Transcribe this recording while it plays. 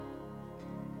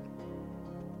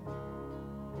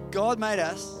God made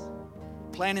us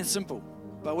plain and simple,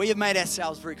 but we have made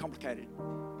ourselves very complicated.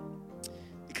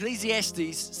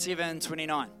 Ecclesiastes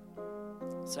 7:29.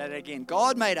 Say that again.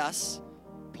 God made us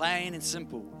plain and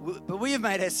simple, but we have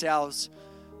made ourselves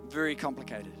very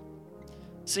complicated.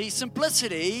 See,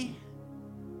 simplicity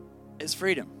is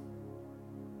freedom.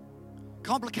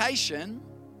 Complication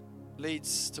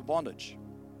leads to bondage.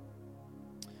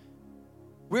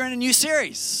 We're in a new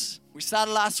series. We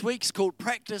started last week. It's called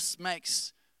Practice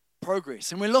Makes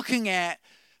Progress. And we're looking at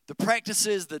the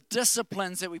practices, the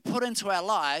disciplines that we put into our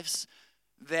lives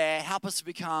that help us to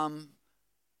become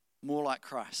more like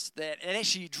Christ, that it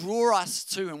actually draw us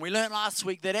to Him. We learned last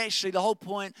week that actually the whole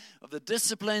point of the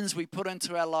disciplines we put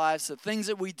into our lives, the things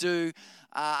that we do,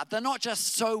 they're not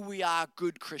just so we are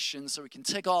good Christians, so we can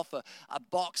tick off a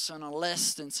box on a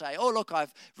list and say, oh, look,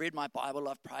 I've read my Bible,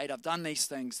 I've prayed, I've done these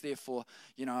things, therefore,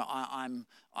 I'm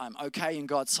okay in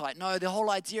God's sight. No, the whole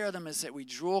idea of them is that we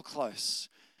draw close.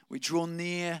 We draw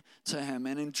near to Him,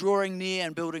 and in drawing near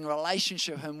and building a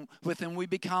relationship with Him, we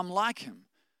become like Him.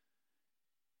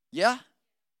 Yeah?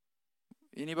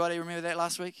 Anybody remember that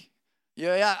last week?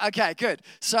 Yeah, okay, good.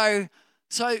 So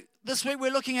this week we're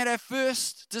looking at our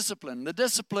first discipline, the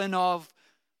discipline of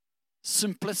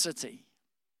simplicity.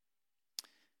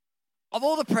 Of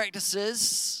all the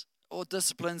practices or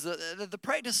disciplines, the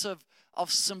practice of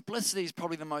simplicity is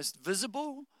probably the most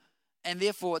visible, and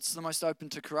therefore it's the most open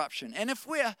to corruption. And if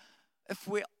we're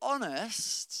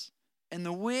honest, in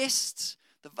the West,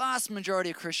 the vast majority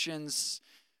of Christians,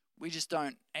 we just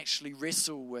don't actually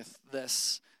wrestle with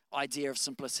this idea of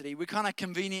simplicity. We kind of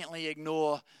conveniently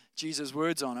ignore Jesus'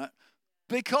 words on it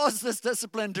because this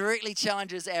discipline directly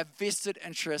challenges our vested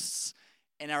interests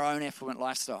in our own affluent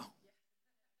lifestyle.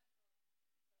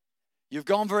 You've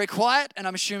gone very quiet, and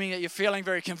I'm assuming that you're feeling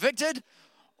very convicted,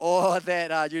 or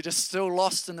that you're just still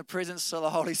lost in the presence of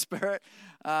the Holy Spirit.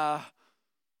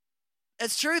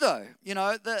 It's true, though. You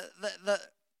know, the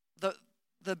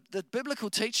biblical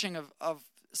teaching of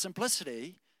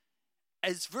simplicity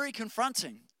is very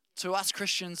confronting to us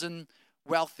Christians in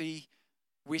wealthy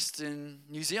Western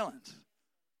New Zealand.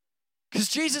 Because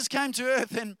Jesus came to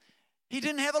earth and He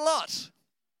didn't have a lot.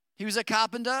 He was a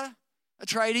carpenter, a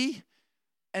tradie,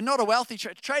 and not a wealthy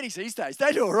tradies these days.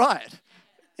 They do all right.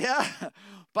 Yeah.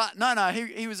 But no,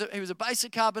 he was a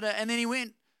basic carpenter, and then he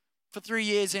went for 3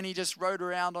 years and he just rode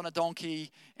around on a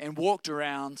donkey and walked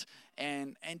around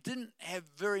and didn't have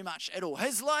very much at all.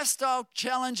 His lifestyle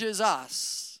challenges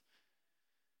us.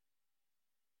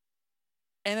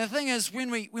 And the thing is,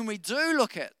 when we do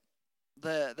look at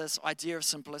this idea of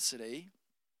simplicity,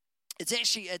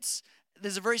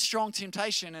 there's a very strong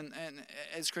temptation and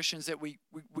as Christians that we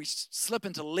slip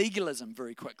into legalism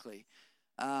very quickly.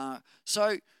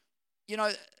 So, you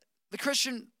know, the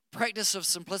Christian practice of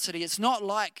simplicity, it's not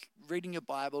like reading your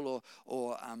Bible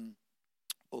or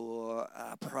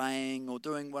praying or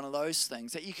doing one of those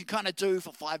things that you can kind of do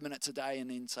for 5 minutes a day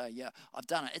and then say, yeah, I've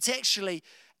done it.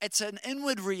 It's an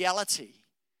inward reality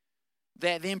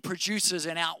that then produces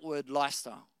an outward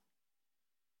lifestyle.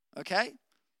 Okay?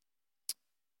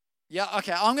 Yeah,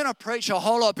 okay. I'm going to preach a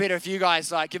whole lot better if you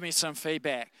guys give me some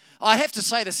feedback. I have to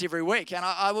say this every week, and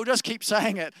I will just keep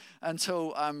saying it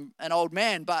until I'm an old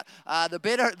man. But the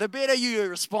better you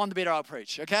respond, the better I'll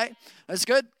preach. Okay? That's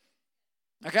good?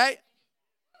 Okay?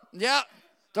 Yeah.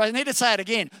 Do I need to say it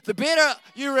again? The better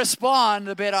you respond,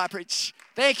 the better I preach.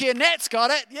 Thank you. Nat's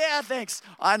got it. Yeah, thanks.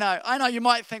 I know. You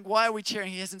might think, why are we cheering?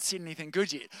 He hasn't said anything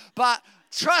good yet. But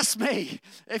trust me,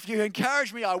 if you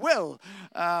encourage me, I will.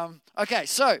 Okay,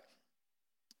 so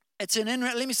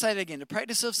let me say that again. The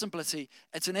practice of simplicity,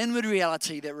 it's an inward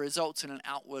reality that results in an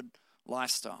outward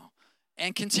lifestyle.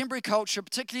 And contemporary culture,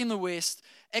 particularly in the West,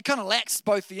 it kind of lacks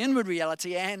both the inward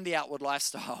reality and the outward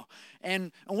lifestyle.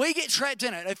 And we get trapped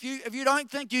in it. If you don't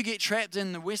think you get trapped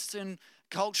in the Western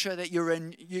culture that you're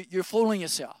in, you're fooling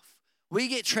yourself. We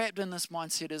get trapped in this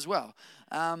mindset as well.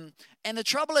 And the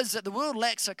trouble is that the world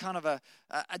lacks a kind of a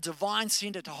divine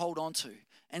center to hold on to.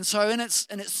 And so in its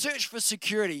search for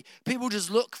security, people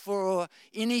just look for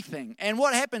anything. And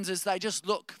what happens is they just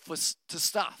look to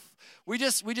stuff. We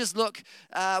just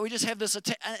have this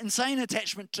insane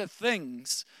attachment to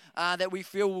things that we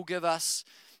feel will give us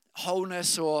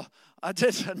wholeness, or I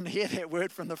didn't hear that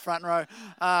word from the front row.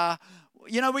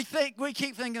 We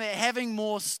keep thinking that having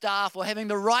more stuff, or having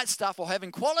the right stuff, or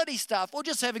having quality stuff, or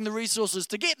just having the resources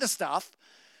to get the stuff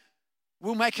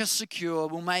will make us secure,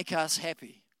 will make us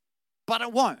happy. But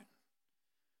it won't.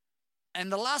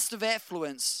 And the lust of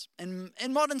affluence in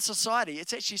modern society,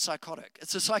 it's actually psychotic.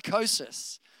 It's a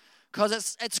psychosis.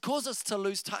 Because it's caused us to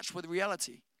lose touch with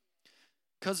reality.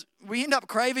 Because we end up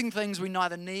craving things we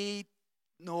neither need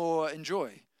nor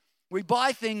enjoy. We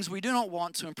buy things we do not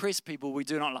want to impress people we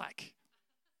do not like.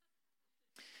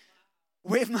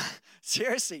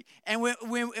 Seriously. And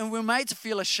we're made to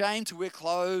feel ashamed to wear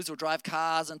clothes or drive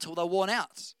cars until they're worn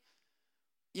out.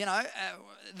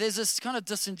 There's this kind of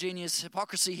disingenuous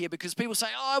hypocrisy here because people say,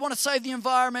 I want to save the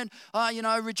environment,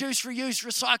 reduce, reuse,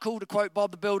 recycle, to quote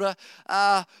Bob the Builder.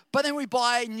 But then we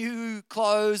buy new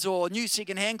clothes or new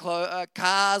secondhand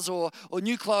cars or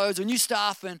new clothes or new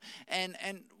stuff. And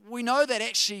we know that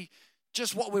actually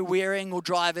just what we're wearing or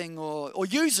driving or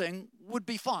using would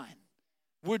be fine,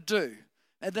 would do.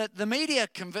 And the media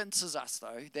convinces us,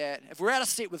 though, that if we're out of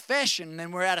step with fashion,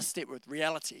 then we're out of step with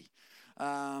reality.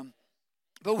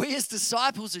 But we as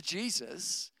disciples of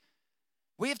Jesus,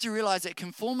 we have to realize that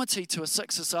conformity to a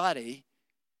sick society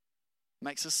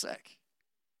makes us sick.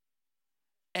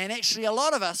 And actually, a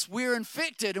lot of us, we're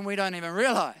infected and we don't even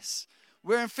realize.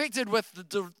 We're infected with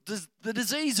the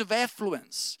disease of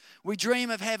affluence. We dream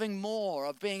of having more,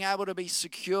 of being able to be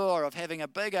secure, of having a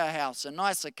bigger house, a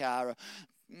nicer car,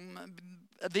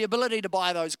 the ability to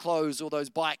buy those clothes or those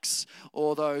bikes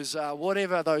or those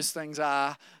whatever those things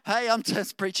are. Hey, I'm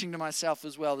just preaching to myself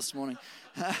as well this morning.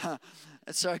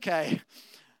 It's okay.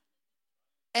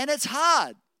 And it's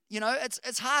hard.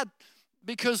 It's hard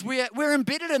because we're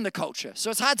embedded in the culture.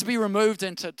 So it's hard to be removed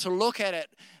and to look at it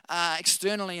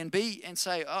externally and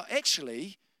say, oh,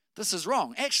 actually, this is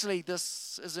wrong. Actually,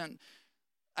 this isn't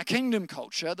a kingdom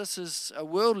culture. This is a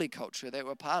worldly culture that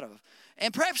we're part of.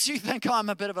 And perhaps you think I'm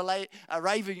a bit of a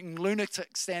raving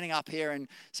lunatic standing up here and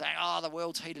saying, the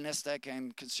world's hedonistic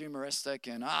and consumeristic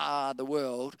and the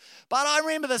world. But I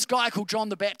remember this guy called John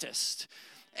the Baptist.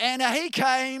 And he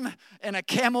came in a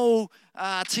camel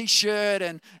t-shirt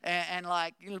and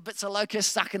like bits of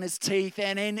locust stuck in his teeth.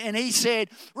 And he said,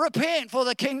 repent for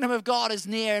the kingdom of God is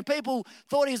near. And people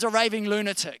thought he was a raving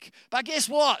lunatic. But guess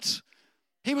what?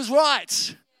 He was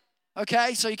right.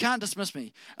 Okay, so you can't dismiss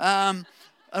me.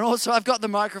 And also, I've got the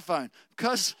microphone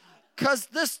because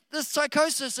this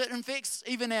psychosis, it infects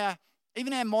even our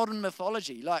modern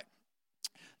mythology. Like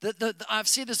I've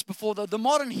said this before. The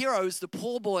modern hero is the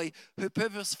poor boy who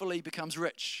purposefully becomes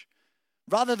rich,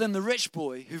 rather than the rich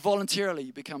boy who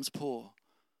voluntarily becomes poor.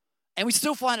 And we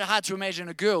still find it hard to imagine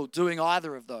a girl doing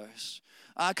either of those.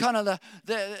 Kind of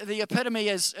the epitome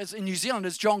is in New Zealand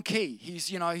is John Key.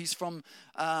 He's from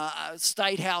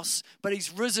State House, but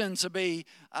he's risen to be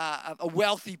a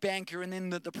wealthy banker and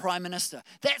then the Prime Minister.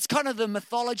 That's kind of the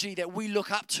mythology that we look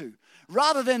up to,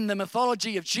 rather than the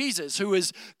mythology of Jesus, who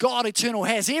is God eternal,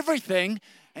 has everything,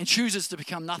 and chooses to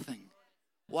become nothing.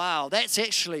 Wow, that's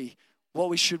actually what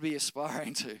we should be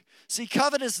aspiring to. See,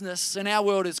 covetousness in our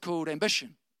world is called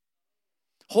ambition.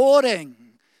 Hoarding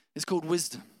is called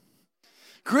wisdom.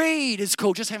 Greed is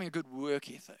called just having a good work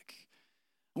ethic.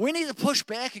 We need to push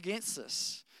back against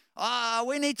this.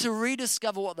 We need to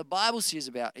rediscover what the Bible says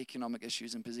about economic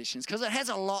issues and possessions, because it has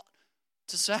a lot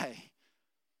to say.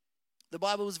 The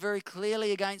Bible is very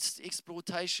clearly against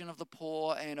exploitation of the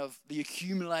poor and of the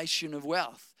accumulation of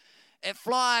wealth. It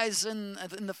flies in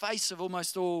the face of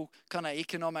almost all kind of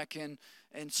economic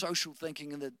and social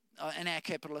thinking in our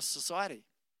capitalist society.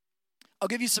 I'll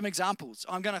give you some examples.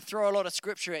 I'm going to throw a lot of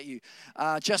scripture at you,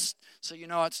 just so you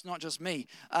know it's not just me.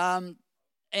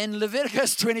 In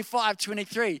Leviticus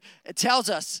 25:23, it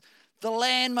tells us the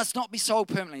land must not be sold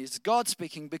permanently. It's God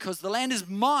speaking, because the land is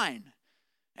mine,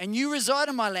 and you reside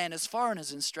in my land as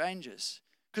foreigners and strangers.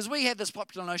 Because we have this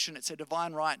popular notion it's a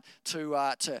divine right to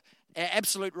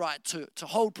absolute right to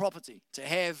hold property, to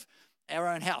have our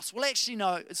own house. Well, actually,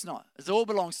 no, it's not. It all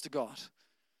belongs to God.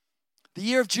 The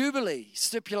year of Jubilee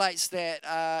stipulates that,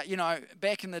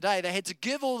 back in the day, they had to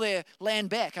give all their land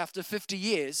back after 50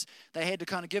 years. They had to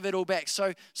kind of give it all back.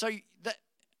 So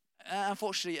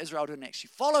unfortunately, Israel didn't actually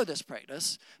follow this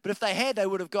practice. But if they had, they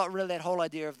would have got rid of that whole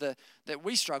idea of that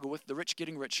we struggle with, the rich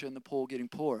getting richer and the poor getting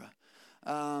poorer.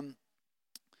 Psalm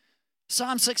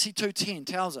 62:10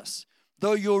 tells us,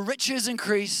 though your riches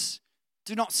increase,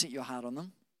 do not set your heart on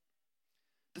them.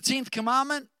 The 10th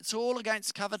commandment, it's all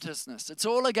against covetousness. It's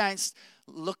all against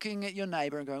looking at your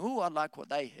neighbor and going, I like what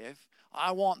they have.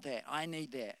 I want that. I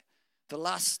need that. The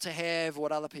lust to have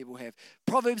what other people have.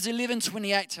 Proverbs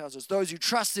 11:28 tells us, those who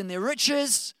trust in their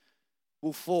riches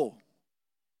will fall,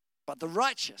 but the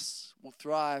righteous will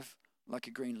thrive like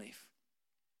a green leaf.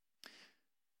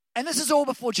 And this is all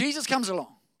before Jesus comes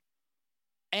along.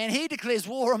 And he declares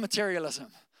war on materialism.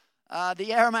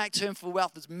 The Aramaic term for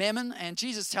wealth is mammon, and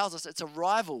Jesus tells us it's a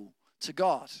rival to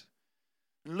God.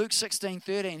 In Luke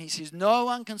 16:13, he says, no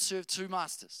one can serve two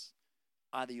masters.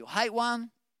 Either you'll hate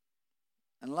one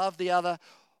and love the other,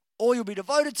 or you'll be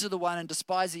devoted to the one and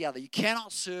despise the other. You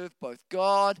cannot serve both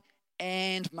God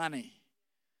and money.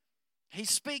 he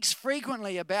speaks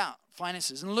frequently about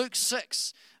finances. In Luke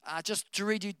 6, just to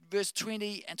read you verse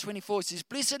 20 and 24, it says,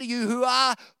 "Blessed are you who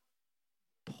are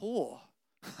poor,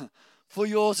 for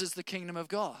yours is the kingdom of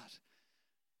God."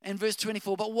 And verse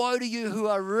 24, "But woe to you who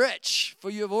are rich, for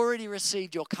you have already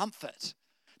received your comfort."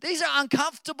 These are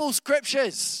uncomfortable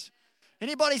scriptures.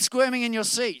 Anybody squirming in your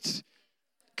seat?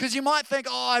 Because you might think,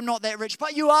 oh, I'm not that rich,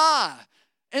 but you are.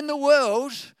 In the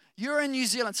world, you're in New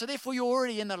Zealand, so therefore you're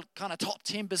already in the kind of top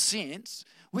 10%.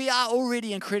 We are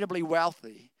already incredibly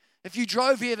wealthy. If you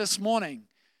drove here this morning,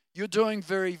 you're doing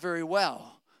very, very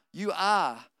well. You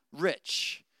are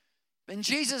rich. And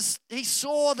Jesus, he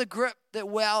saw the grip that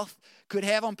wealth could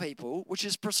have on people, which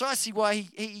is precisely why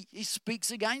he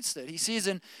speaks against it. He says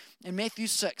in Matthew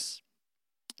 6,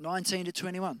 19 to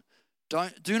 21,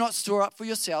 Do not store up for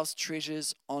yourselves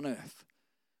treasures on earth,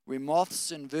 where moths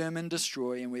and vermin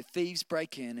destroy and where thieves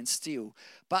break in and steal.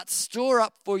 But store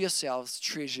up for yourselves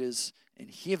treasures in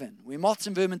heaven, where moths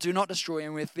and vermin do not destroy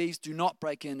and where thieves do not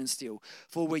break in and steal.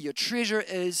 For where your treasure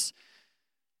is,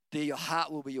 there your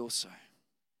heart will be also.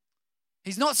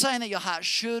 He's not saying that your heart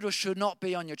should or should not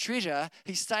be on your treasure.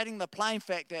 He's stating the plain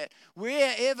fact that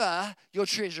wherever your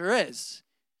treasure is,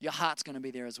 your heart's going to be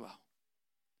there as well.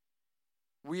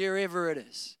 Wherever it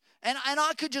is. And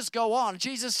I could just go on.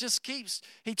 Jesus just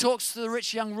he talks to the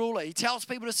rich young ruler. He tells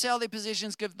people to sell their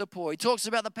possessions, give to the poor. He talks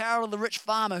about the power of the rich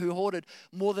farmer who hoarded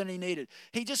more than he needed.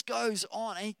 He just goes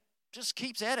on and he just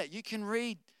keeps at it. You can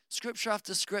read scripture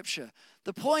after scripture.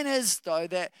 The point is, though,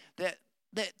 that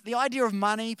the idea of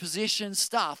money, possessions,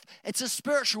 stuff, it's a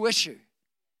spiritual issue.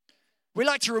 We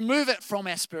like to remove it from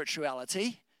our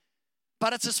spirituality,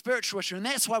 but it's a spiritual issue. And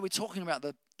that's why we're talking about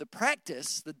the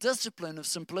practice, the discipline of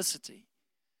simplicity.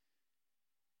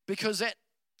 Because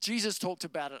Jesus talked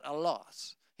about it a lot.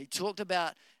 He talked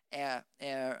about our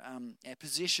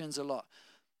possessions a lot.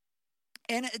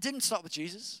 And it didn't stop with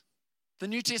Jesus. The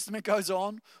New Testament goes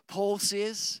on. Paul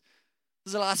says,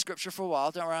 this is the last scripture for a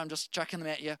while. Don't worry, I'm just chucking them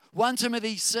at you. 1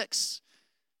 Timothy 6,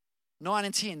 9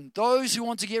 and 10. Those who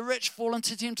want to get rich fall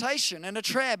into temptation and a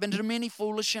trap, into many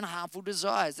foolish and harmful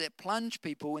desires that plunge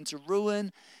people into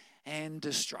ruin and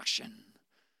destruction.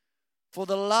 For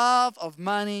the love of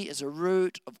money is a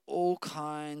root of all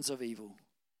kinds of evil.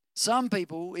 Some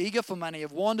people, eager for money,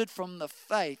 have wandered from the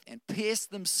faith and pierced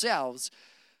themselves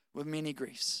with many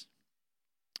griefs.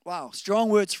 Wow, strong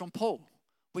words from Paul.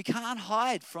 We can't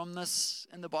hide from this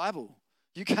in the Bible.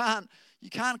 You can't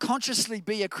consciously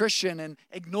be a Christian and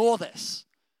ignore this.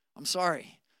 I'm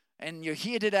sorry. And you're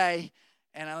here today,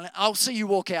 and I'll see you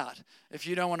walk out if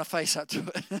you don't want to face up to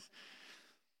it.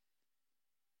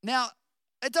 Now,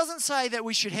 it doesn't say that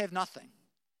we should have nothing.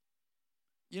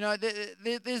 You know,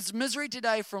 there's misery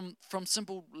today from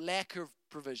simple lack of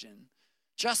provision,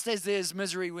 just as there's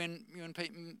misery when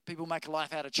people make a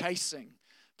life out of chasing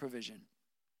provision.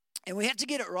 And we have to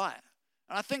get it right.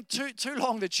 And I think too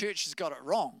long the church has got it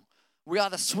wrong. We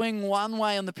either swing one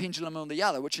way on the pendulum or the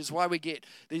other, which is why we get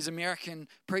these American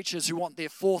preachers who want their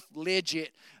fourth Learjet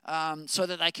so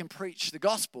that they can preach the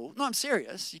gospel. No, I'm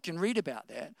serious. You can read about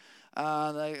that.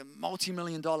 They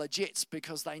multi-million-dollar jets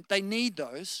because they need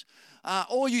those.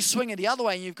 Or you swing it the other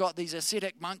way and you've got these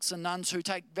ascetic monks and nuns who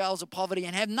take vows of poverty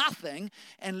and have nothing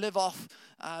and live off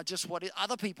just what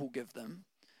other people give them.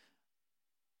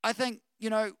 I think,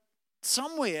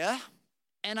 somewhere,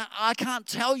 and I can't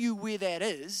tell you where that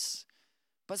is,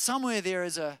 but somewhere there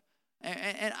is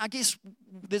and I guess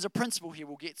there's a principle here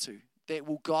we'll get to that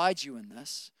will guide you in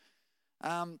this.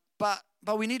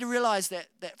 But we need to realize that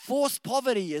forced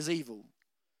poverty is evil.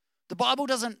 The Bible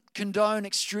doesn't condone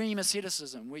extreme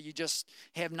asceticism where you just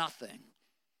have nothing.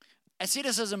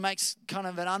 Asceticism makes kind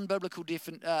of an unbiblical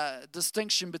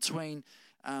distinction between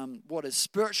what is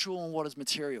spiritual and what is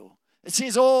material. It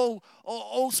says all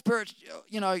spirit,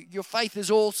 your faith is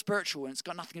all spiritual and it's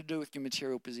got nothing to do with your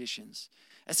material possessions.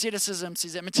 Asceticism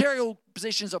says that material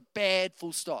possessions are bad,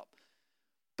 full stop.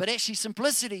 But actually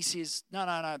simplicity says, no,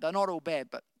 they're not all bad,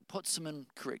 but puts them in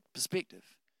correct perspective.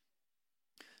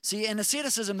 See, in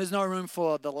asceticism, there's no room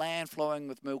for the land flowing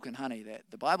with milk and honey that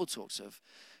the Bible talks of.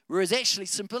 Whereas actually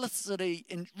simplicity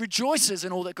rejoices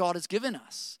in all that God has given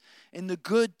us, in the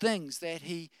good things that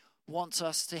He wants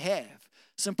us to have.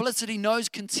 Simplicity knows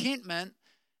contentment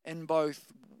in both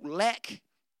lack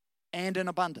and in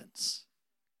abundance.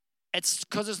 It's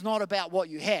because it's not about what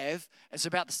you have, it's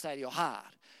about the state of your heart.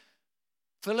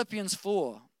 Philippians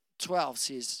 4:12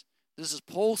 says, this is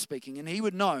Paul speaking, and he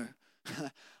would know,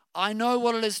 I know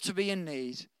what it is to be in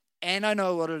need, and I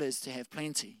know what it is to have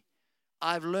plenty.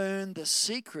 I've learned the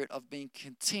secret of being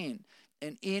content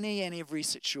in any and every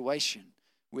situation,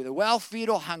 whether well-fed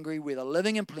or hungry, whether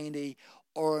living in plenty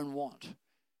or in want.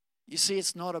 You see,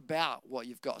 it's not about what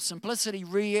you've got. Simplicity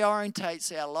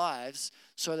reorientates our lives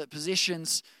so that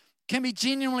possessions can be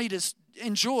genuinely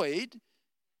enjoyed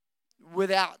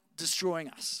without destroying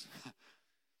us.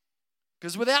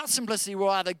 Because without simplicity,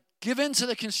 we'll either give in to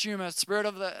the consumer spirit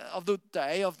of the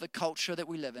day, of the culture that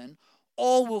we live in,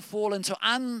 or we'll fall into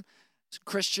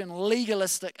un-Christian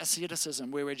legalistic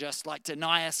asceticism where we just like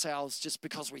deny ourselves just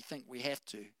because we think we have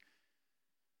to.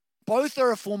 Both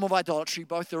are a form of idolatry.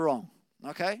 Both are wrong.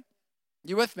 Okay?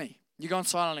 You with me? You gone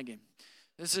silent again.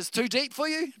 This is too deep for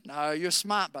you? No, you're a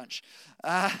smart bunch.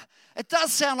 It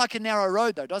does sound like a narrow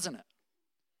road though, doesn't it?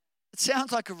 It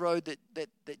sounds like a road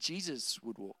that Jesus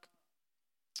would walk.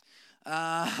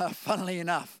 Funnily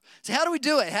enough. So how do we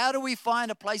do it? How do we find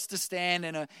a place to stand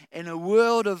in a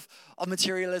world of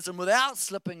materialism without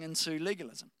slipping into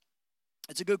legalism?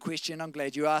 It's a good question. I'm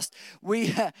glad you asked.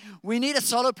 We need a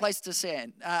solid place to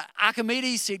stand.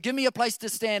 Archimedes said, give me a place to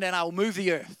stand and I will move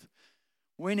the earth.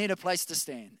 We need a place to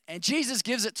stand. And Jesus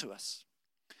gives it to us.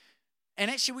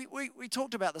 And actually, we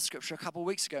talked about the scripture a couple of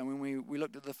weeks ago when we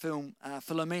looked at the film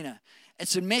Philomena.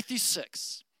 It's in Matthew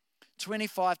 6,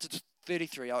 25 to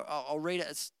 33. I'll read it.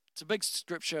 It's a big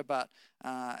scripture, but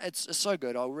it's so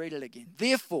good. I'll read it again.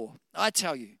 Therefore, I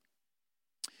tell you,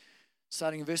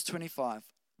 starting in verse 25,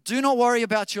 do not worry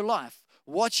about your life,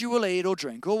 what you will eat or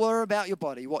drink, or worry about your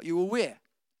body, what you will wear.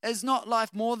 Is not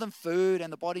life more than food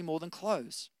and the body more than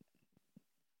clothes?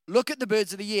 Look at the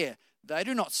birds of the air. They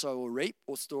do not sow or reap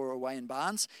or store away in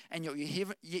barns, and yet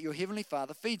your heavenly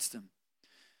Father feeds them.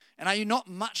 And are you not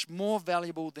much more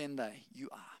valuable than they? You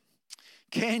are.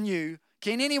 Can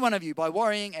any one of you, by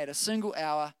worrying, add a single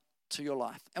hour to your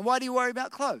life? And why do you worry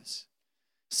about clothes?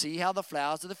 See how the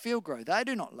flowers of the field grow. They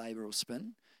do not labor or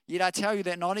spin. Yet I tell you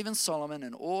that not even Solomon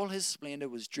in all his splendor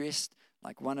was dressed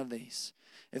like one of these.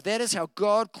 If that is how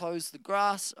God clothes the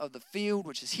grass of the field,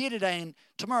 which is here today and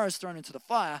tomorrow is thrown into the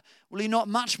fire, will he not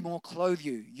much more clothe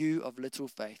you, you of little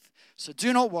faith? So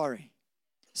do not worry,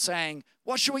 saying,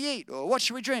 what shall we eat? Or what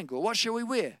shall we drink? Or what shall we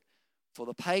wear? For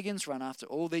the pagans run after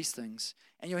all these things,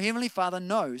 and your heavenly Father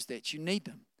knows that you need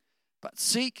them. But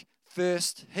seek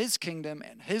first his kingdom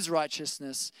and his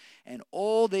righteousness, and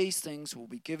all these things will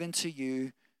be given to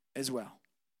you as well.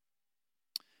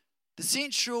 The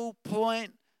central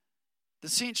point, the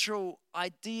central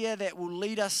idea that will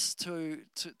lead us to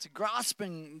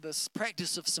grasping this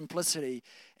practice of simplicity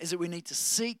is that we need to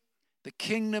seek the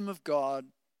kingdom of God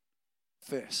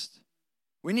first.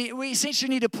 We essentially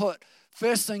need to put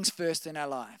first things first in our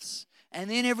lives, and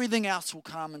then everything else will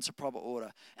come into proper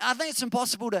order. And I think it's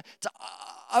impossible to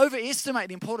overestimate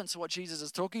the importance of what Jesus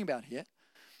is talking about here,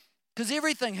 because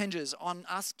everything hinges on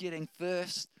us getting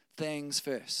first things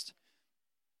first.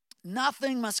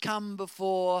 Nothing must come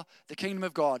before the kingdom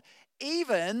of God,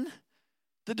 even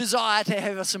the desire to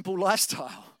have a simple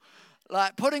lifestyle.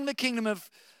 Like putting the kingdom of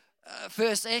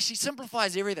first actually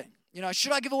simplifies everything. You know,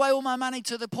 should I give away all my money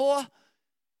to the poor?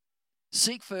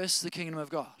 Seek first the kingdom of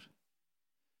God.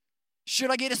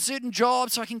 Should I get a certain job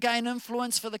so I can gain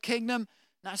influence for the kingdom?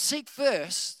 No, seek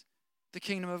first the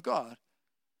kingdom of God.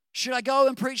 Should I go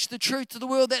and preach the truth to the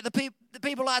world that the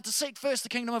people are to seek first the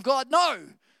kingdom of God? No.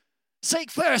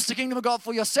 Seek first the kingdom of God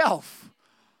for yourself.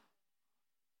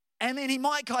 And then he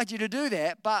might guide you to do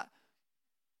that, but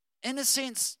in a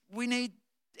sense, we need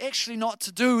actually not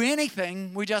to do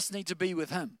anything. We just need to be with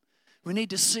him. We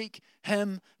need to seek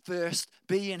him first,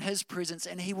 be in his presence,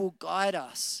 and he will guide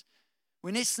us.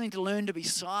 We need to learn to be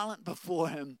silent before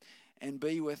him and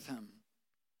be with him.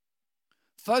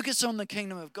 Focus on the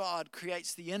kingdom of God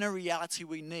creates the inner reality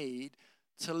we need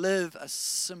to live a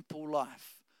simple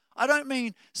life. I don't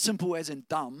mean simple as in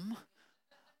dumb.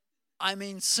 I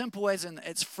mean simple as in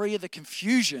it's free of the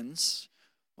confusions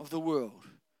of the world.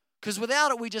 Because without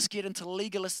it, we just get into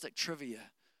legalistic trivia.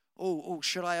 Oh,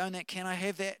 should I own that? Can I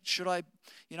have that? Should I,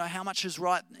 how much is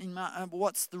right?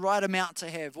 What's the right amount to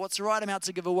have? What's the right amount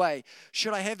to give away?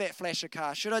 Should I have that flasher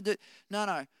car? Should I do?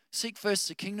 No. Seek first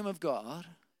the kingdom of God.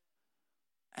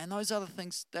 And those other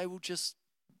things,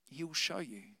 he will show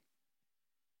you.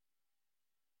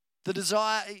 The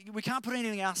desire, we can't put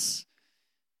anything else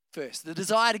first. The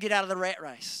desire to get out of the rat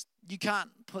race, you can't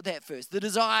put that first. The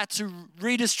desire to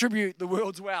redistribute the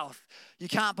world's wealth, you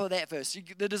can't put that first.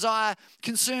 The desire,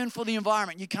 concern for the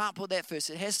environment, you can't put that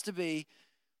first. It has to be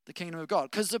the kingdom of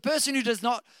God. Because the person who does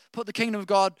not put the kingdom of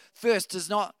God first does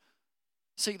not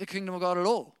seek the kingdom of God at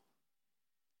all.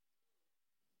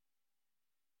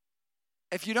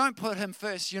 If you don't put him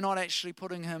first, you're not actually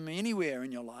putting him anywhere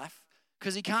in your life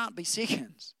because he can't be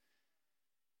second.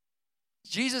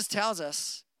 Jesus tells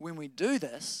us when we do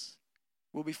this,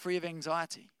 we'll be free of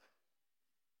anxiety.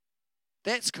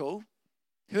 That's cool.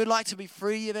 who would like to be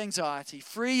free of anxiety,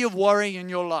 free of worry in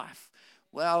your life?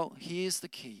 Well, here's the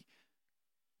key.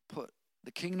 Put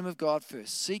the kingdom of God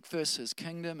first. Seek first his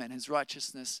kingdom and his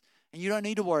righteousness, and you don't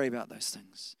need to worry about those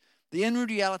things. The inward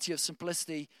reality of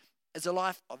simplicity is a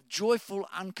life of joyful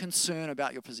unconcern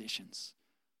about your possessions.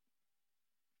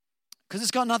 Because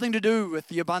it's got nothing to do with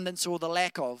the abundance or the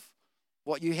lack of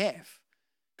what you have.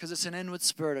 Because it's an inward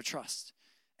spirit of trust.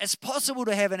 It's possible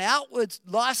to have an outward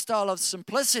lifestyle of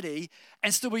simplicity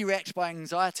and still be racked by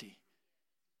anxiety.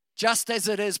 Just as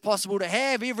it is possible to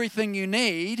have everything you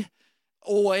need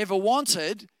or ever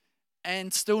wanted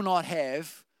and still not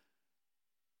have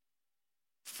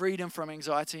freedom from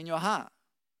anxiety in your heart.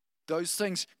 Those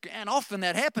things, and often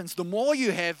that happens. The more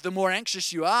you have, the more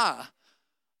anxious you are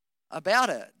about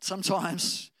it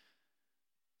sometimes.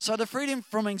 So the freedom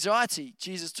from anxiety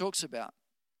Jesus talks about,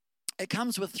 it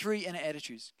comes with three inner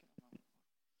attitudes.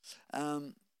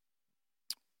 And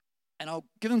I'll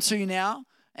give them to you now,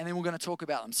 and then we're going to talk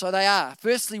about them. So they are,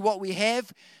 firstly, what we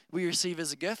have, we receive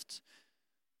as a gift.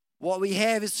 What we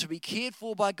have is to be cared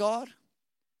for by God.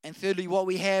 And thirdly, what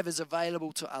we have is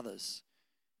available to others.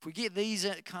 If we get these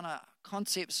kind of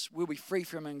concepts, we'll be free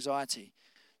from anxiety.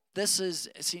 This is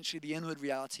essentially the inward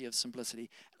reality of simplicity.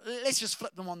 Let's just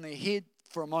flip them on their head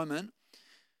for a moment.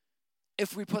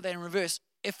 If we put that in reverse,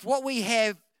 if what we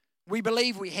have, we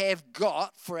believe we have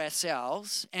got for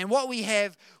ourselves, and what we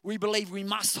have, we believe we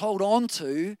must hold on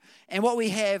to, and what we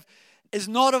have is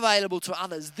not available to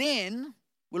others, then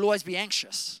we'll always be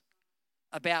anxious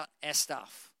about our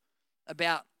stuff,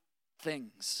 about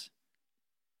things.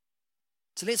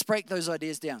 So let's break those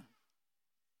ideas down.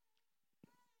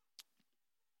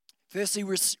 Firstly,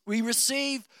 we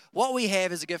receive what we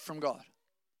have as a gift from God.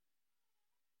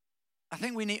 I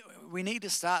think we need to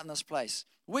start in this place.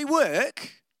 We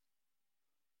work,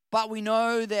 but we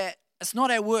know that it's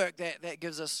not our work that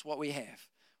gives us what we have.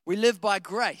 We live by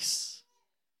grace,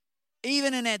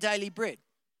 even in our daily bread.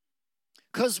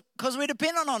 Because we're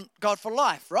dependent on God for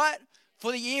life, right?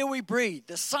 For the air we breathe,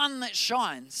 the sun that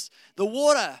shines, the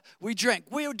water we drink.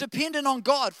 We're dependent on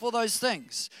God for those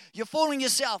things. You're fooling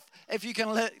yourself if you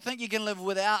can think you can live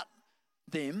without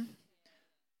them.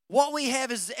 What we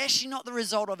have is actually not the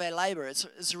result of our labor.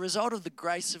 It's a result of the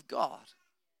grace of God.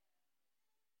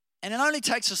 And it only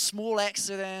takes a small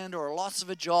accident or a loss of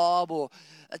a job or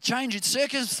a change in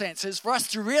circumstances for us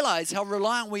to realize how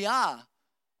reliant we are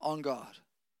on God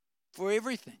for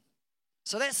everything.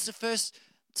 So that's the first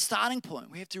starting point.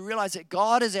 We have to realize that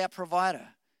God is our provider.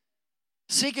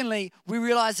 Secondly, we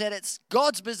realize that it's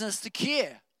God's business to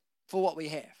care for what we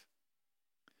have.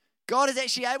 God is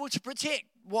actually able to protect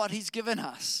what he's given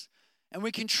us, and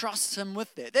we can trust him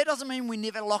with that. That doesn't mean we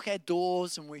never lock our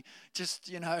doors and we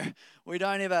just, we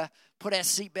don't ever put our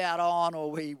seatbelt on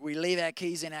or we leave our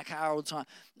keys in our car all the time.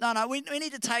 No, we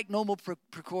need to take normal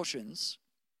precautions,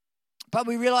 but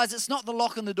we realize it's not the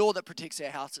lock on the door that protects our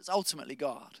house. It's ultimately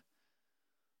God.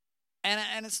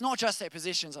 And it's not just our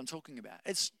possessions I'm talking about.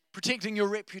 It's protecting your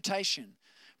reputation,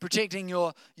 protecting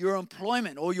your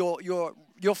employment or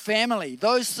your family.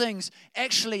 Those things,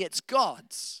 actually, it's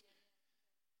God's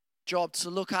job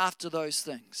to look after those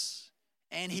things.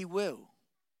 And he will.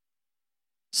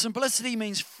 Simplicity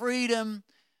means freedom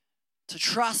to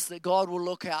trust that God will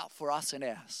look out for us and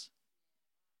ours.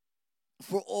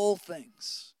 For all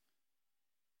things.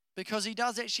 Because he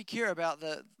does actually care about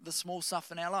the small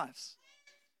stuff in our lives.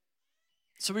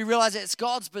 So we realize that it's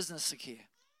God's business to care.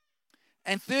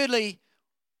 And thirdly,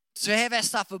 to have our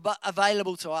stuff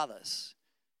available to others.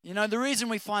 The reason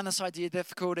we find this idea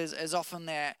difficult is often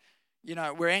that,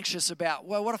 we're anxious about,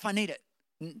 well, what if I need it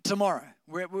tomorrow?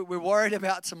 We're worried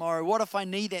about tomorrow. What if I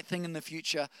need that thing in the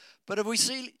future? But if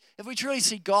we truly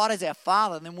see God as our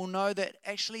Father, then we'll know that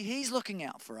actually he's looking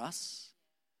out for us.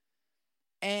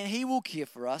 And he will care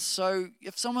for us. So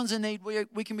if someone's in need,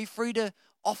 we can be free to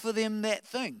offer them that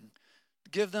thing.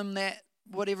 Give them that,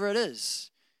 whatever it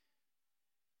is.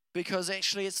 Because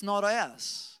actually it's not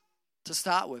ours to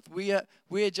start with.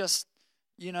 We're just,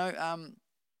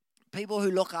 people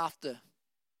who look after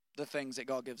the things that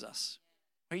God gives us.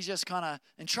 He's just kind of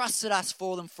entrusted us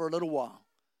for them for a little while.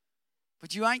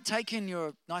 But you ain't taking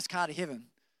your nice car to heaven.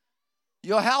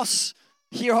 Your house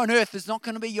here on earth is not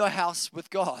going to be your house with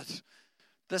God.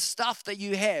 The stuff that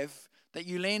you have, that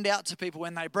you lend out to people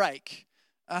when they break,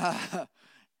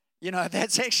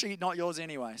 that's actually not yours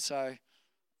anyway. So,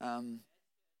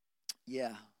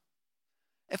 yeah.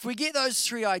 If we get those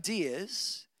three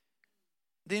ideas,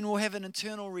 then we'll have an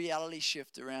internal reality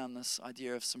shift around this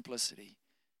idea of simplicity.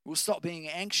 We'll stop being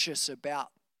anxious about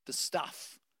the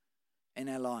stuff in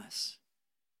our lives.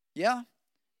 Yeah?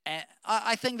 And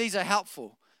I think these are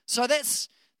helpful. So that's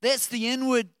That's the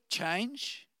inward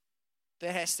change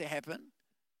that has to happen.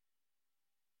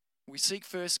 We seek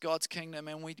first God's kingdom,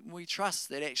 and we trust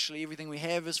that actually everything we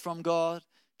have is from God,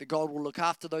 that God will look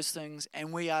after those things,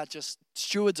 and we are just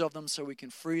stewards of them so we can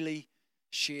freely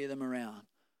share them around.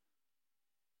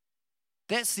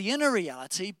 That's the inner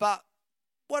reality, but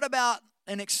what about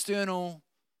an external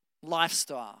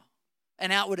lifestyle,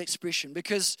 an outward expression?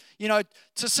 Because,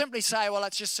 to simply say, well,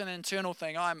 it's just an internal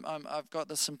thing, I've got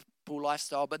this simple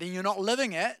lifestyle, but then you're not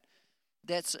living it,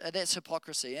 that's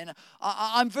hypocrisy. And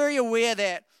I'm very aware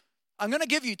that I'm going to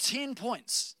give you 10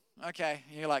 points. Okay,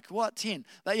 you're like, what, 10?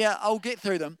 But yeah, I'll get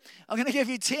through them. I'm going to give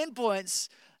you 10 points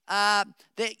that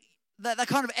are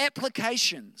kind of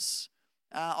applications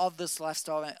of this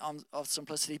lifestyle of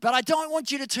simplicity. But I don't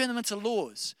want you to turn them into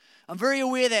laws. I'm very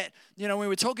aware that, when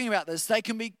we're talking about this, they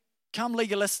can become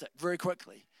legalistic very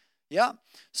quickly. Yeah?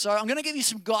 So I'm going to give you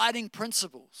some guiding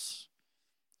principles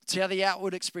to the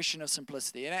outward expression of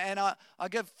simplicity. And I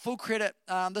give full credit.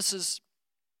 This is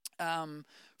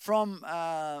from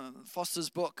Foster's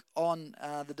book on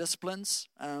the disciplines,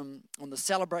 on the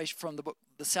celebration, from the book,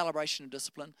 The Celebration of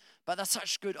Discipline. But they're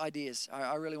such good ideas.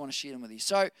 I really want to share them with you.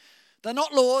 So they're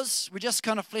not laws. We're just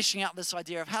kind of fleshing out this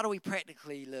idea of how do we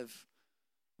practically live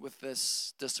with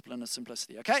this discipline of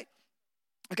simplicity, okay?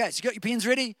 Okay, so you got your pens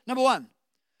ready? Number 1,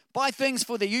 buy things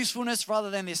for their usefulness rather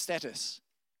than their status.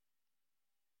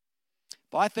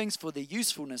 Buy things for their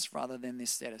usefulness rather than their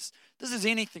status. This is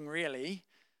anything really.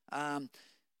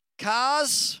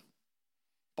 Cars,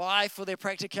 buy for their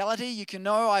practicality. You can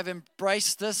know I've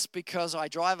embraced this because I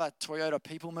drive a Toyota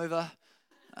People Mover.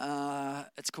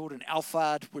 It's called an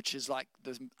Alphard, which is like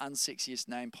the unsexiest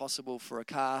name possible for a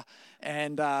car.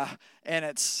 And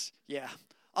it's,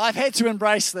 I've had to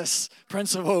embrace this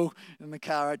principle in the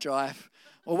car I drive.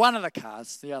 Well, one of the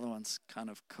cars, the other one's kind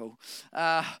of cool.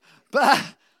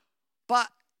 But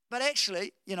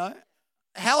actually,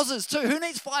 houses too. Who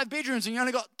needs 5 bedrooms and you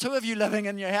only got 2 of you living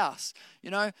in your house?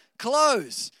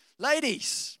 Clothes.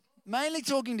 Ladies, mainly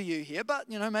talking to you here, but,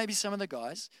 maybe some of the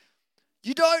guys.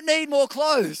 You don't need more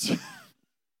clothes.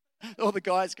 All the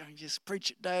guys going, just preach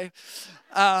it, Dave.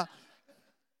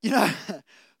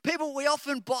 People, we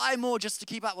often buy more just to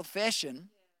keep up with fashion,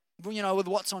 with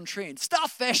what's on trend.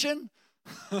 Stuff fashion.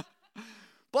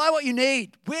 Buy what you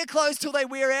need. Wear clothes till they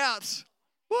wear out.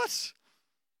 What?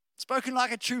 Spoken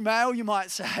like a true male, you might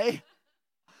say.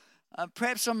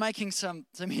 Perhaps I'm making some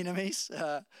enemies.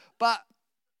 But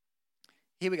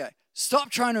here we go.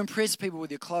 Stop trying to impress people with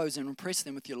your clothes and impress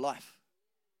them with your life.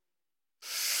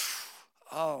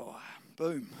 Oh,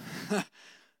 boom.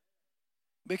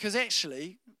 Because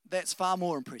actually, that's far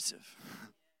more impressive.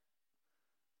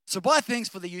 So buy things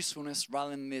for their usefulness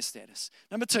rather than their status.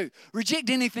 Number 2, reject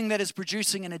anything that is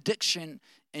producing an addiction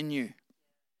in you.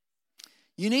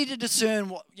 You need to discern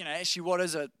what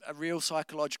is a real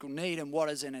psychological need and what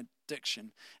is an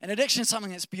addiction. An addiction is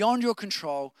something that's beyond your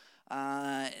control.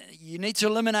 You need to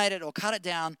eliminate it or cut it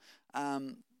down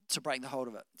to break the hold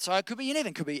of it. So it could be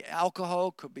anything. It could be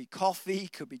alcohol, could be coffee,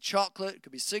 could be chocolate,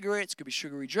 could be cigarettes, could be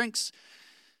sugary drinks,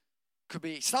 could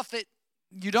be stuff that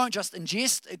you don't just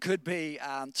ingest. It could be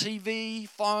TV,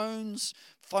 phones,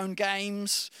 phone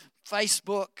games,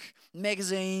 Facebook,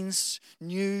 magazines,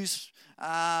 news,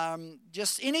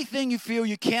 just anything you feel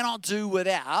you cannot do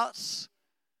without.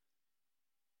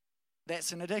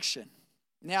 That's an addiction.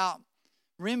 Now,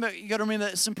 you got to remember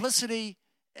that simplicity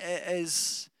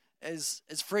is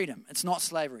freedom. It's not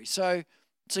slavery. So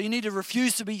you need to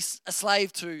refuse to be a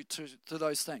slave to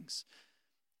those things.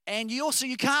 And you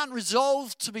can't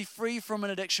resolve to be free from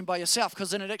an addiction by yourself,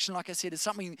 because an addiction, like I said, is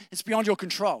something that's beyond your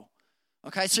control.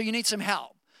 Okay, so you need some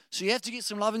help. So you have to get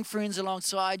some loving friends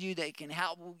alongside you that can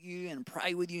help you and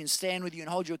pray with you and stand with you and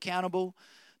hold you accountable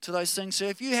to those things. So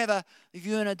if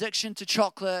you're an addiction to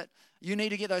chocolate, you need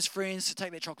to get those friends to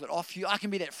take that chocolate off you. I can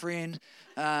be that friend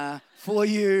for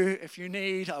you if you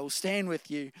need. I will stand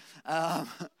with you.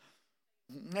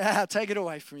 Take it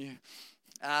away from you.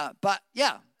 But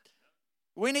yeah,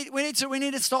 we need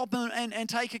to stop and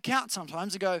take account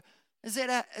sometimes and go, is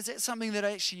that something that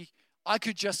actually I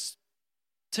could just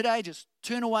today just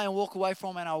turn away and walk away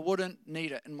from, and I wouldn't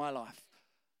need it in my life?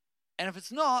 And if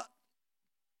it's not,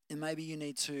 then maybe you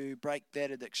need to break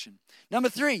that addiction. Number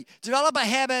 3, develop a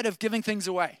habit of giving things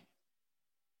away.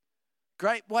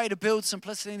 Great way to build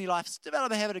simplicity in your life is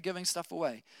develop a habit of giving stuff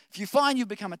away. If you find you've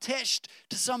become attached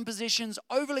to some possessions,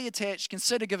 overly attached,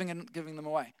 consider giving them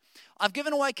away. I've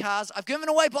given away cars. I've given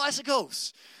away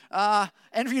bicycles. And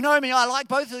if you know me, I like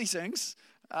both of these things.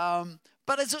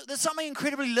 But there's something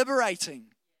incredibly liberating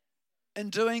in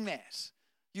doing that.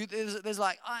 There's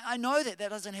like, I know that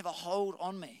doesn't have a hold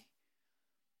on me.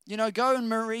 Go and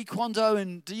Marie Kondo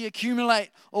and deaccumulate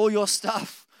all your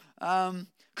stuff.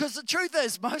 Because the truth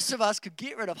is, most of us could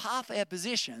get rid of half our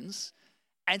possessions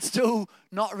and still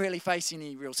not really face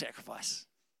any real sacrifice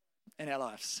in our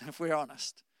lives, if we're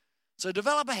honest. So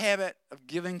develop a habit of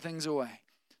giving things away.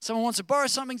 Someone wants to borrow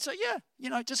something, so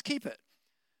just keep it.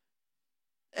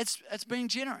 It's being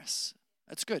generous.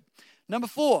 It's good. Number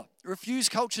 4, refuse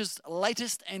culture's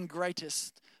latest and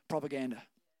greatest propaganda.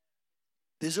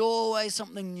 There's always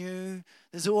something new.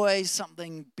 There's always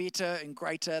something better and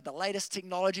greater. The latest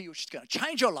technology, which is going to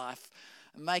change your life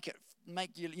and make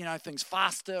things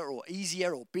faster or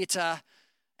easier or better.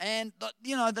 And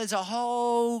there's a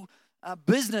whole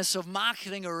business of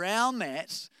marketing around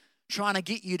that, trying to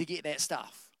get you to get that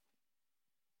stuff.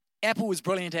 Apple was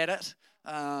brilliant at it.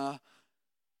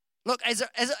 Look, as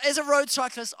a road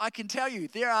cyclist, I can tell you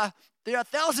there are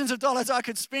thousands of dollars I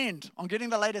could spend on getting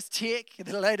the latest tech,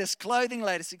 the latest clothing,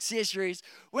 latest accessories.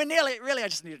 I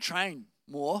just need to train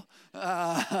more.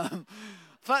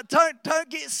 But don't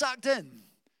get sucked in.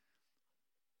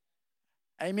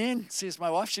 Amen, says my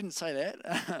wife. She didn't say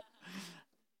that.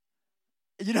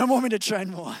 You don't want me to train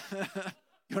more.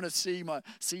 You want to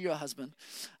see your husband.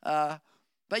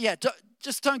 But yeah,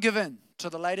 just don't give in to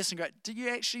the latest and great. Do you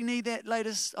actually need that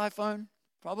latest iPhone?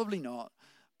 Probably not.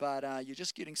 But you're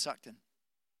just getting sucked in.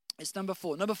 It's number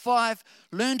 4. Number 5,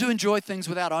 learn to enjoy things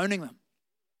without owning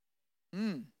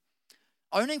them.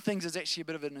 Owning things is actually a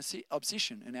bit of an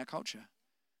obsession in our culture.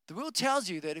 The world tells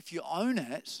you that if you own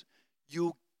it,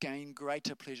 you'll gain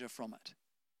greater pleasure from it.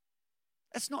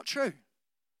 It's not true.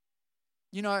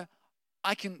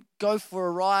 I can go for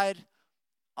a ride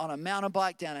on a mountain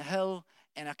bike down a hill,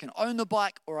 and I can own the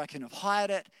bike or I can have hired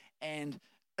it, and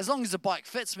as long as the bike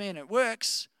fits me and it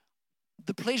works,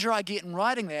 the pleasure I get in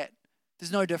riding that,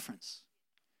 there's no difference.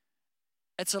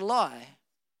 It's a lie.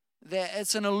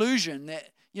 It's an illusion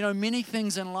that, many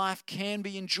things in life can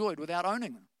be enjoyed without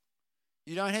owning them.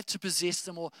 You don't have to possess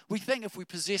them, or we think if we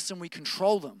possess them, we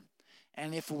control them,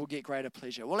 and therefore we'll get greater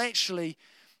pleasure. Well, actually,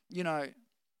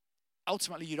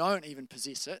 ultimately you don't even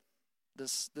possess it,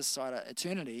 this side of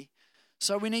eternity.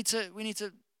 So we need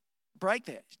to break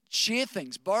that. Share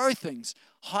things, borrow things,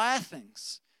 hire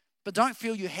things. But don't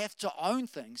feel you have to own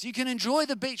things. You can enjoy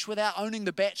the beach without owning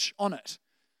the batch on it.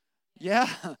 Yeah?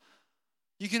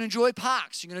 You can enjoy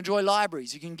parks. You can enjoy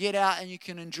libraries. You can get out and you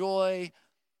can enjoy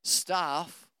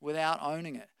stuff without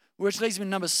owning it. Which leads me to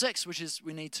number 6, which is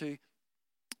we need to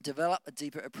develop a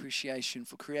deeper appreciation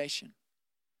for creation.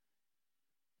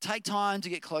 Take time to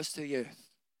get close to the earth.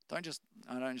 I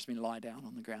don't just mean lie down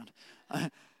on the ground.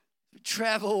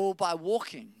 Travel by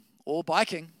walking or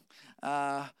biking.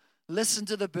 Listen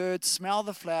to the birds, smell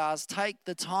the flowers, take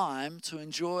the time to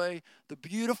enjoy the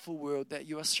beautiful world that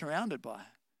you are surrounded by.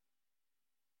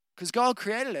 Because God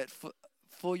created it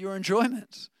for your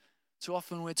enjoyment. Too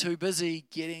often we're too busy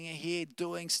getting ahead,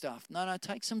 doing stuff. No,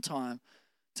 take some time.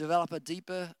 Develop a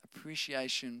deeper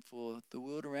appreciation for the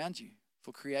world around you,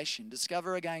 for creation.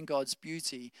 Discover again God's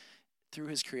beauty through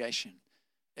His creation.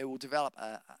 It will develop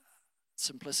a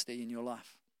simplicity in your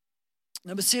life.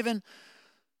 Number 7,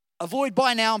 avoid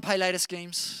buy now and pay later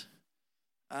schemes.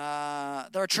 They're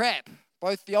a trap.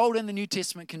 Both the Old and the New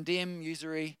Testament condemn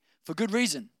usury for good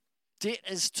reason. Debt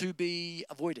is to be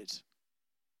avoided.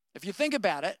 If you think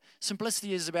about it,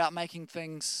 simplicity is about making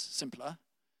things simpler.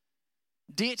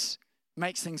 Debt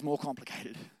makes things more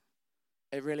complicated.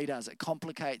 It really does. It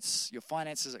complicates your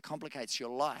finances. It complicates your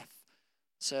life.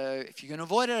 So if you can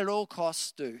avoid it at all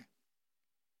costs, do.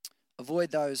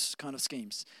 Avoid those kind of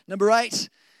schemes. Number 8,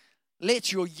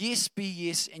 let your yes be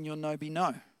yes and your no be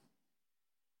no.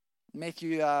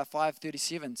 Matthew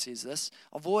 5:37 says this.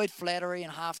 Avoid flattery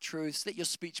and half-truths. Let your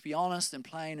speech be honest and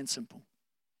plain and simple.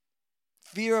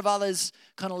 Fear of others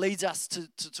kind of leads us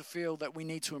to feel that we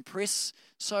need to impress.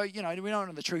 So, we don't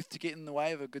want the truth to get in the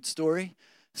way of a good story.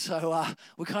 So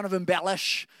we kind of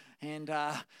embellish, and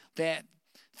that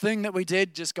thing that we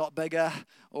did just got bigger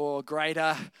or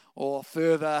greater or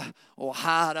further or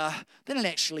harder than it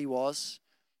actually was.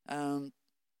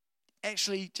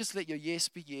 Actually, just let your yes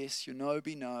be yes, your no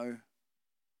be no.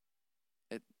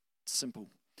 It's simple.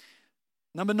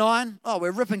 Number 9,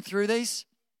 we're ripping through these.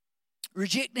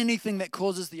 Reject anything that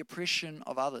causes the oppression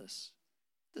of others.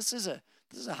 This is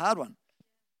a hard one.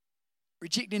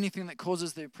 Reject anything that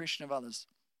causes the oppression of others.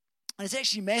 And it's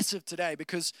actually massive today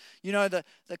because, the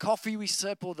coffee we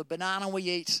sip or the banana we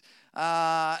eat,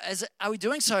 are we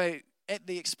doing so at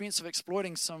the expense of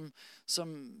exploiting some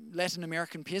Latin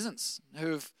American peasants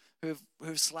who've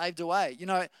slaved away?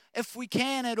 If we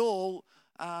can at all,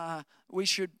 we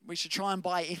should try and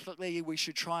buy ethically. We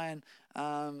should try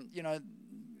and,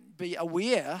 be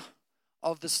aware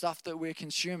of the stuff that we're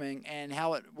consuming and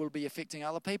how it will be affecting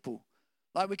other people.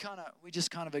 Like we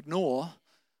just kind of ignore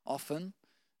often.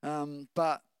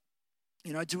 But,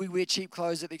 do we wear cheap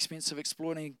clothes at the expense of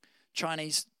exploiting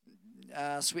Chinese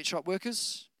sweatshop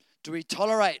workers? Do we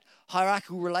tolerate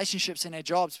hierarchical relationships in our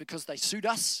jobs because they suit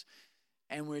us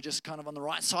and we're just kind of on the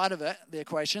right side of it, the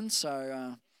equation?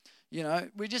 So,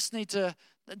 we just need to,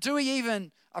 do we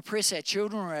even oppress our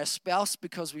children or our spouse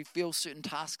because we feel certain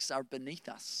tasks are beneath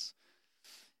us?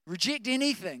 Reject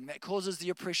anything that causes the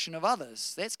oppression of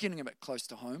others. That's getting a bit close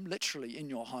to home, literally in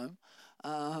your home.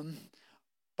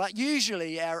 But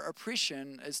usually our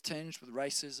oppression is tinged with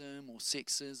racism or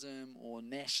sexism or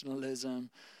nationalism.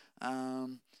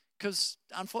 Because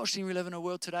unfortunately we live in a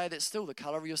world today that still the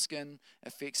color of your skin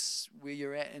affects where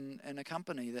you're at in a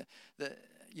company. The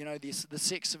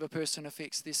sex of a person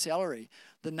affects their salary.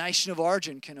 The nation of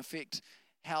origin can affect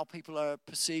how people are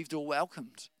perceived or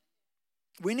welcomed.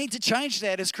 We need to change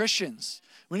that as Christians.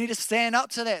 We need to stand up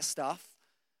to that stuff.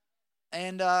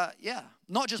 And,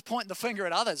 not just point the finger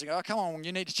at others and go, oh, come on,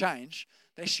 you need to change.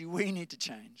 Actually, we need to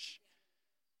change.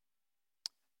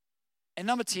 And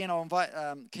number 10, I'll invite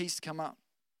Keys to come up,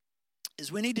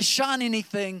 is we need to shun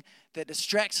anything that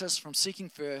distracts us from seeking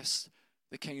first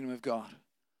the kingdom of God.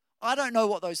 I don't know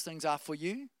what those things are for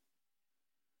you.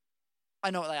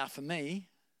 I know what they are for me.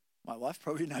 My wife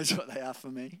probably knows what they are for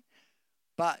me.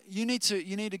 But you need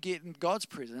to get in God's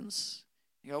presence.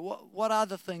 You go, what are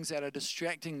the things that are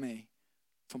distracting me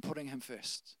from putting him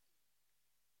first?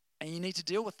 And you need to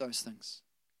deal with those things.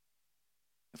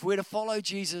 If we're to follow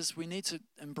Jesus, we need to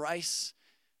embrace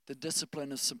the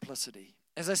discipline of simplicity.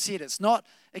 As I said, it's not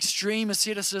extreme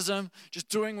asceticism, just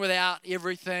doing without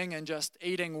everything and just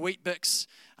eating Wheat Bix.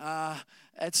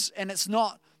 It's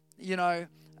not,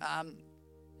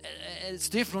 it's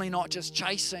definitely not just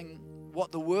chasing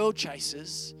what the world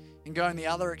chases and going the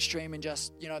other extreme and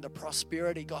just, the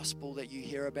prosperity gospel that you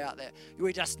hear about, that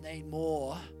we just need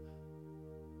more.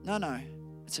 No.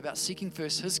 It's about seeking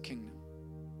first his kingdom,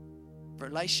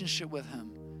 relationship with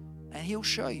him, and he'll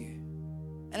show you.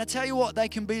 And I tell you what, they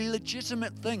can be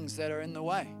legitimate things that are in the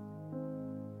way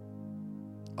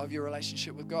of your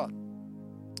relationship with God.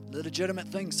 Legitimate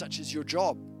things such as your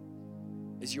job,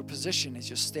 as your position, as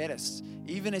your status,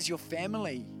 even as your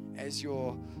family, as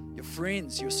your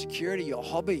friends, your security, your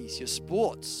hobbies, your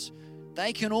sports.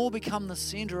 They can all become the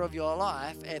center of your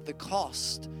life at the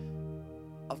cost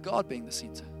of God being the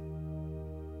center.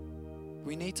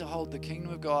 We need to hold the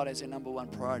kingdom of God as our number one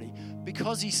priority,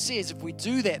 because he says if we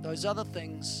do that, those other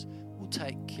things will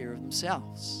take care of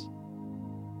themselves.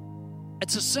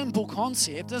 It's a simple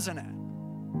concept, isn't it?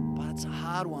 But it's a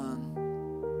hard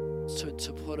one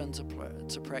to put into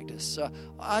practice. So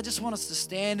I just want us to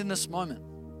stand in this moment.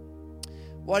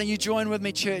 Why don't you join with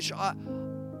me, church? I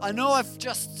know I've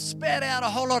just spat out a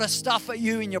whole lot of stuff at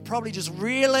you and you're probably just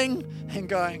reeling and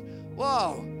going,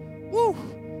 whoa, woo.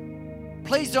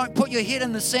 Please don't put your head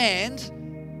in the sand,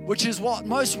 which is what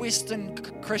most Western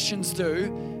Christians do,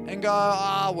 and go,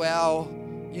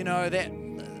 that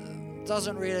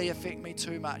doesn't really affect me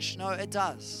too much. No, it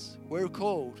does. We're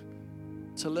called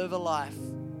to live a life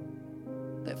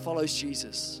that follows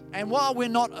Jesus. And while we're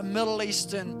not a Middle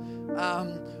Eastern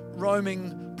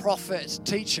roaming prophet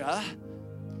teacher,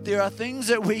 there are things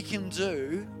that we can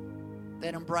do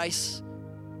that embrace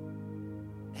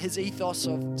his ethos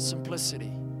of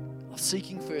simplicity, of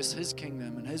seeking first his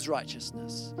kingdom and his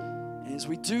righteousness. And as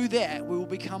we do that, we will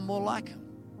become more like him.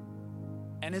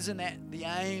 And isn't that the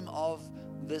aim of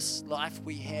this life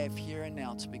we have here and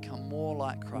now, to become more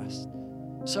like Christ?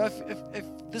 So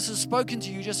if this has spoken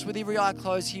to you, just with every eye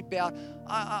closed, head bowed,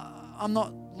 I'm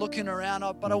not looking around,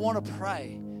 but I want to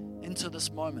pray into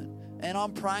this moment. And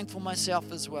I'm praying for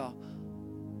myself as well.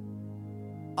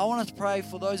 I want to pray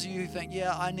for those of you who think,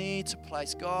 I need to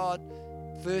place God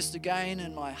first again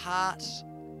in my heart,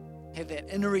 have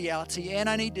that inner reality, and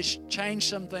I need to change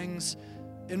some things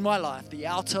in my life, the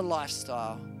outer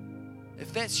lifestyle.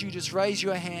 If that's you, just raise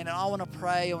your hand, and I want to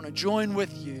pray. I want to join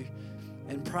with you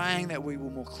in praying that we will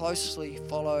more closely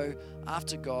follow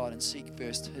after God and seek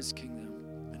first his kingdom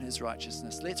and his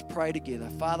righteousness. Let's pray together.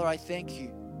 Father, I thank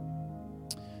you.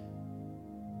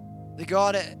 The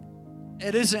God,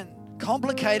 it isn't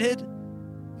complicated,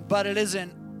 but it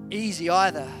isn't easy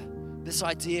either. This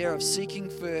idea of seeking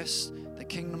first the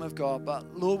kingdom of God.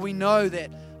 But Lord, we know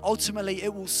that ultimately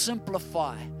it will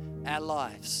simplify our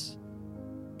lives.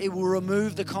 It will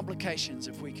remove the complications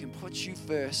if we can put you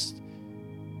first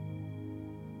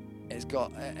as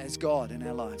God in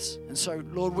our lives. And so,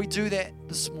 Lord, we do that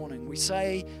this morning. We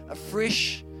say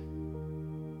afresh,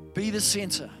 be the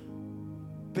center.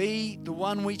 Be the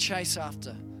one we chase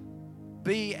after.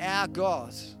 be our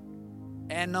God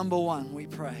and number one, we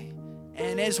pray.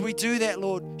 And as we do that,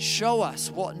 Lord, show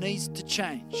us what needs to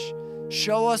change.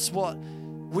 Show us what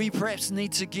we perhaps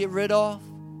need to get rid of.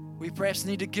 We perhaps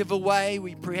need to give away.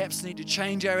 We perhaps need to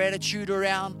change our attitude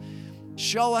around.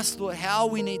 Show us, Lord, how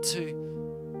we need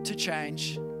to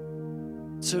change,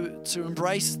 to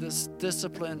embrace this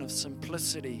discipline of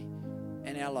simplicity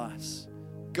in our lives.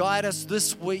 Guide us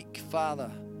this week,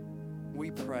 Father,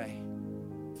 we pray,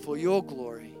 for your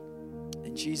glory.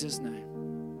 In Jesus'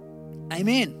 name.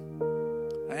 Amen.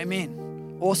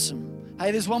 Amen. Awesome.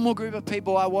 Hey, there's one more group of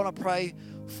people I want to pray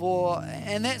for,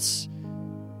 and that's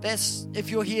if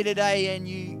you're here today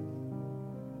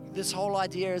and this whole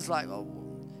idea is like, oh,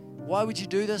 why would you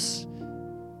do this?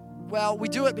 Well, we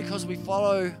do it because we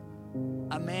follow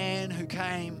a man who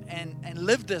came and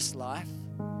lived this life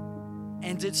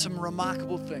and did some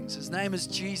remarkable things. His name is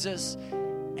Jesus,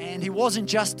 and he wasn't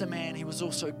just a man, he was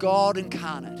also God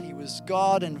incarnate. He was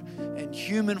God in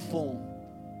human form.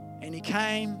 And he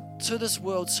came to this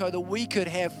world so that we could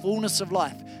have fullness of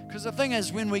life. Because the thing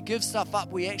is, when we give stuff up,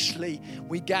 we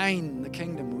gain the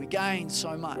kingdom. We gain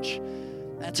so much.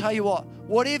 And I tell you what,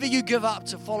 whatever you give up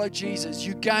to follow Jesus,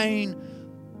 you gain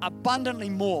abundantly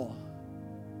more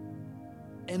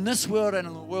in this world and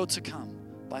in the world to come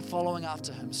by following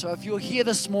after him. So if you're here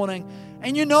this morning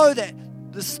and you know that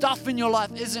the stuff in your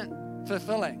life isn't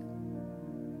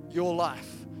fulfilling your life,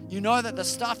 you know that the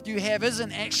stuff you have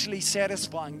isn't actually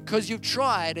satisfying because you've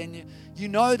tried and you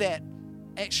know that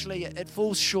actually it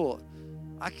falls short,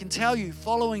 I can tell you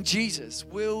following Jesus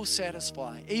will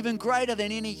satisfy, even greater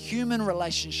than any human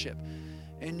relationship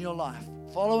in your life.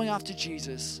 Following after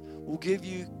Jesus will give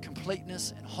you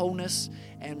completeness and wholeness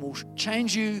and will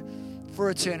change you for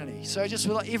eternity. So just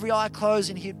with every eye closed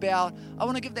and head bowed, I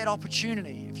want to give that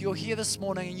opportunity. If you're here this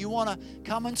morning and you want to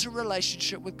come into a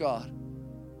relationship with God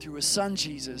through his son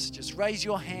Jesus, just raise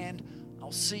your hand.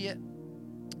 I'll see it.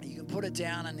 You can put it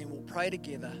down and then we'll pray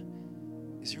together.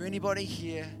 Is there anybody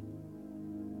here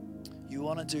you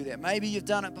want to do that? Maybe you've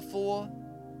done it before,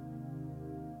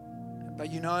 but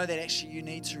you know that actually you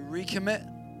need to recommit.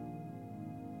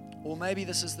 Or maybe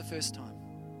this is the first time.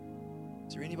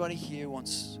 Is there anybody here who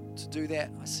wants to do that?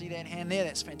 I see that hand there.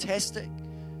 That's fantastic.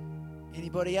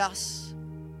 Anybody else?